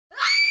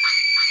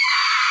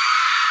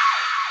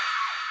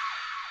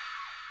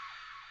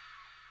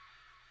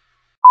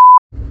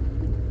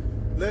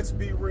let's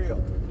be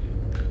real.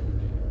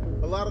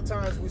 A lot of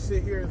times we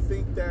sit here and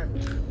think that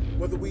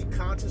whether we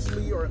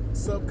consciously or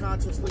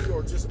subconsciously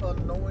or just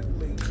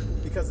unknowingly,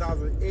 because out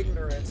of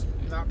ignorance,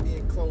 not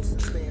being close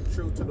and staying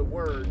true to the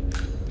word,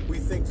 we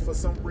think for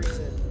some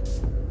reason,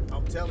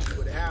 I'm telling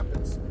you, it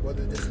happens,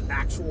 whether this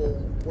actual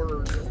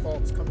words or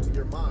thoughts come to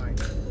your mind,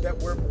 that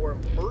we're more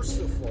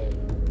merciful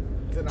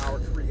than our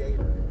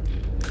Creator,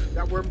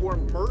 that we're more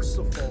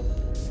merciful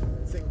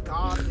than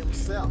God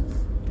Himself,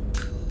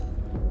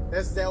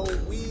 as though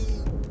we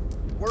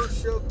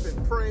worship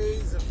and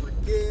praise and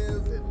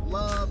forgive and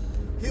love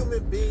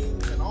human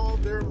beings and all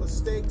their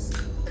mistakes.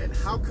 And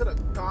how could a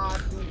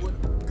God do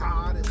what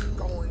God is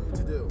going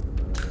to do?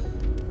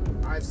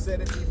 I've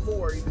said it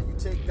before, either you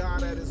take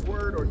God at His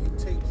word or you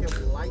take Him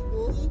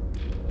lightly,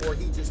 or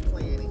He just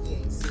playing and He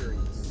ain't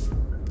serious.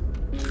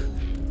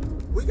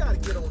 We got to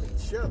get on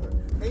each other.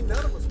 Ain't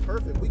none of us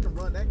perfect. We can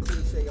run that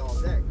cliche all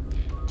day.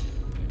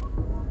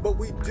 But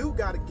we do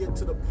got to get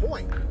to the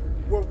point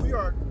where we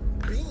are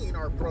being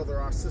our brother,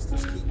 our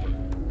sister's keeper.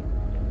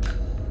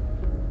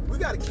 We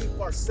got to keep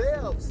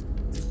ourselves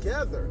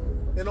together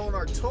and on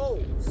our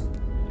toes.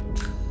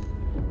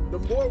 The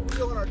more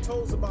we on our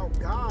toes about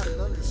God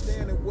and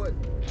understanding what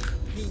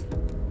He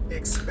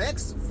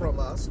expects from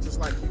us,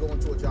 just like you go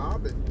into a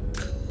job and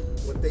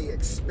what they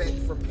expect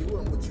from you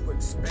and what you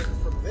expect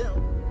from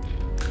them,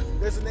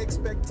 there's an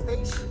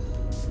expectation.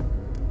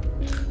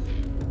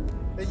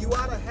 And you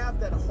ought to have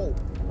that hope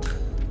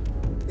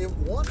and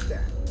want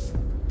that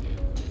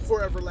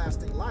for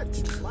everlasting life.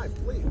 Choose life,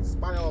 please,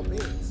 by all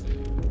means.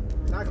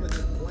 You're not going to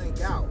just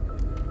blank out.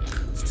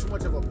 It's too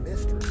much of a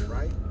mystery,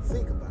 right?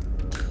 Think about it.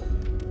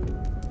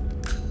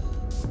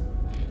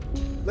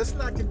 Let's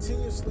not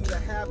continuously to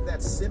have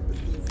that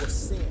sympathy for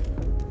sin,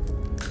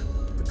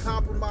 to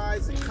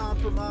compromise, to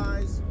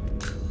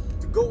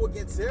go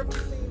against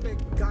everything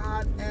that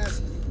God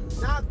asked you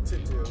not to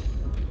do.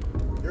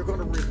 You're going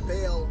to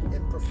rebel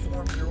and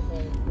perform your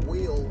own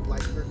will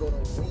like you're going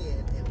to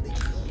win in the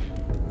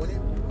end, when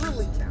it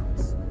really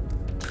counts.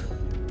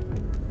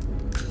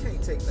 You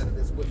can't take none of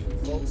this with you,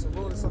 folks. And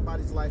ruining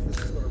somebody's life is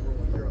just going to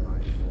ruin your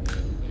life.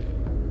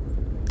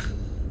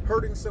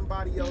 Hurting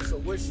somebody else or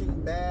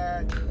wishing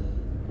bad.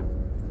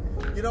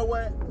 You know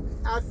what?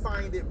 I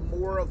find it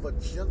more of a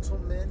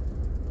gentleman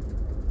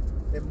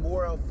and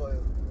more of a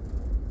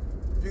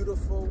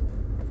beautiful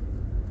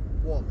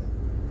woman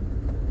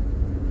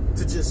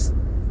to just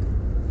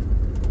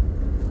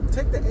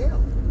take the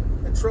L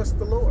and trust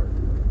the Lord.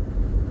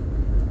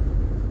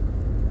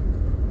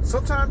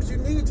 Sometimes you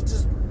need to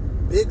just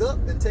big up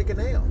and take an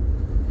L,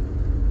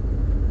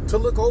 to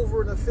look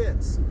over an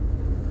offense,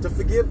 to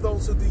forgive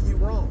those who do you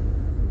wrong.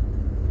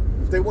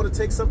 If they want to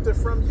take something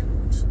from you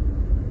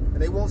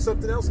and they want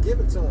something else, give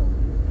it to them.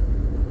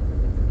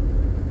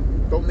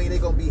 Don't mean they're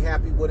going to be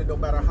happy with it, no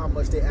matter how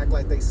much they act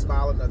like they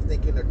smiling or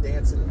thinking or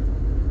dancing.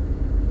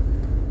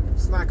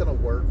 It's not going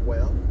to work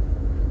well.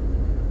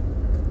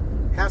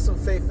 Have some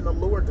faith in the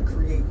Lord to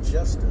create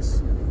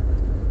justice.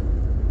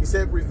 He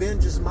said,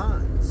 revenge is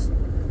mine.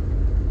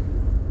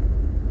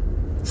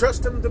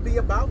 Trust Him to be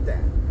about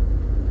that.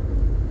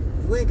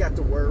 You ain't got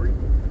to worry.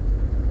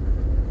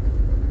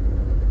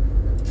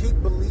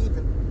 Keep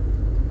believing.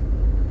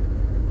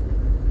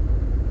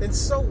 And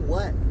so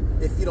what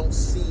if you don't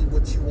see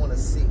what you want to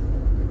see?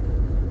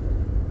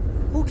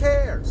 Who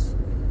cares?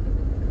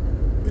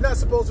 You're not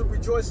supposed to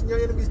rejoice in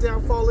your enemy's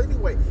downfall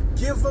anyway.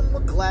 Give them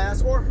a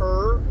glass or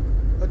her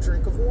a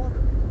drink of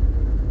water.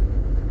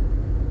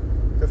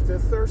 If they're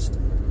thirsty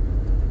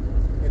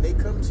and they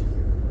come to you.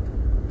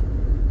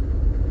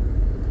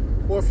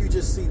 Or if you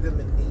just see them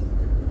in need.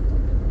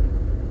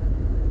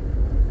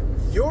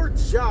 Your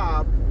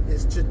job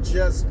is to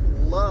just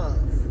love,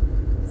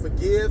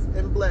 forgive,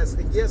 and bless.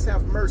 And yes,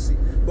 have mercy.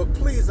 But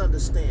please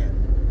understand,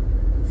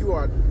 you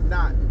are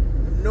not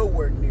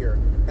nowhere near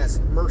as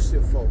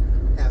merciful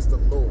as the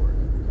Lord.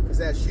 Because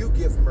as you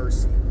give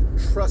mercy,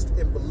 trust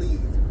and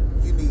believe,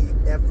 you need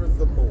ever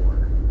the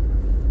more.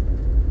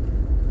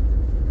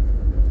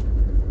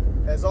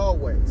 As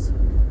always,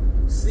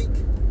 seek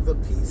the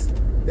peace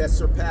that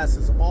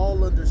surpasses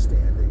all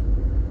understanding.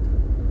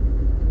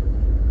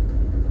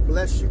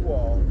 Bless you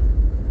all.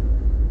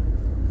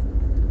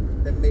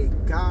 And may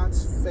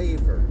God's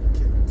favor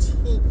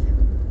continue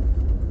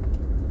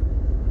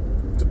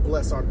to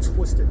bless our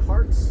twisted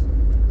hearts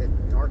and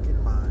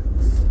darkened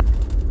minds,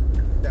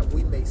 that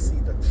we may see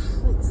the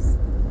truth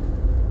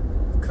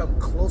come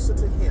closer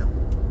to Him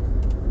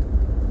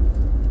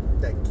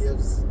that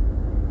gives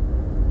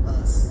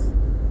us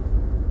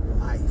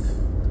life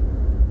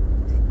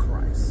in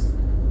Christ.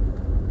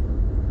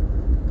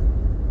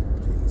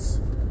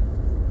 Peace.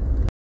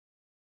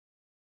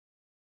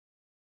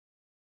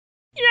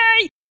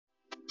 Yay!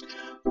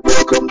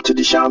 Welcome to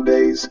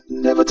Deshaun's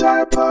Never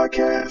Tire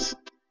Podcast.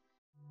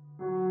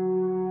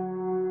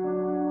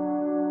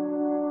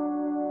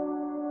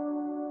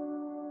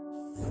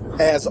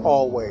 As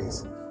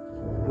always,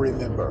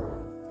 remember,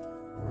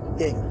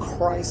 in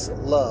Christ's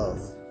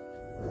love,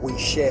 we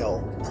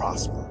shall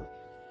prosper.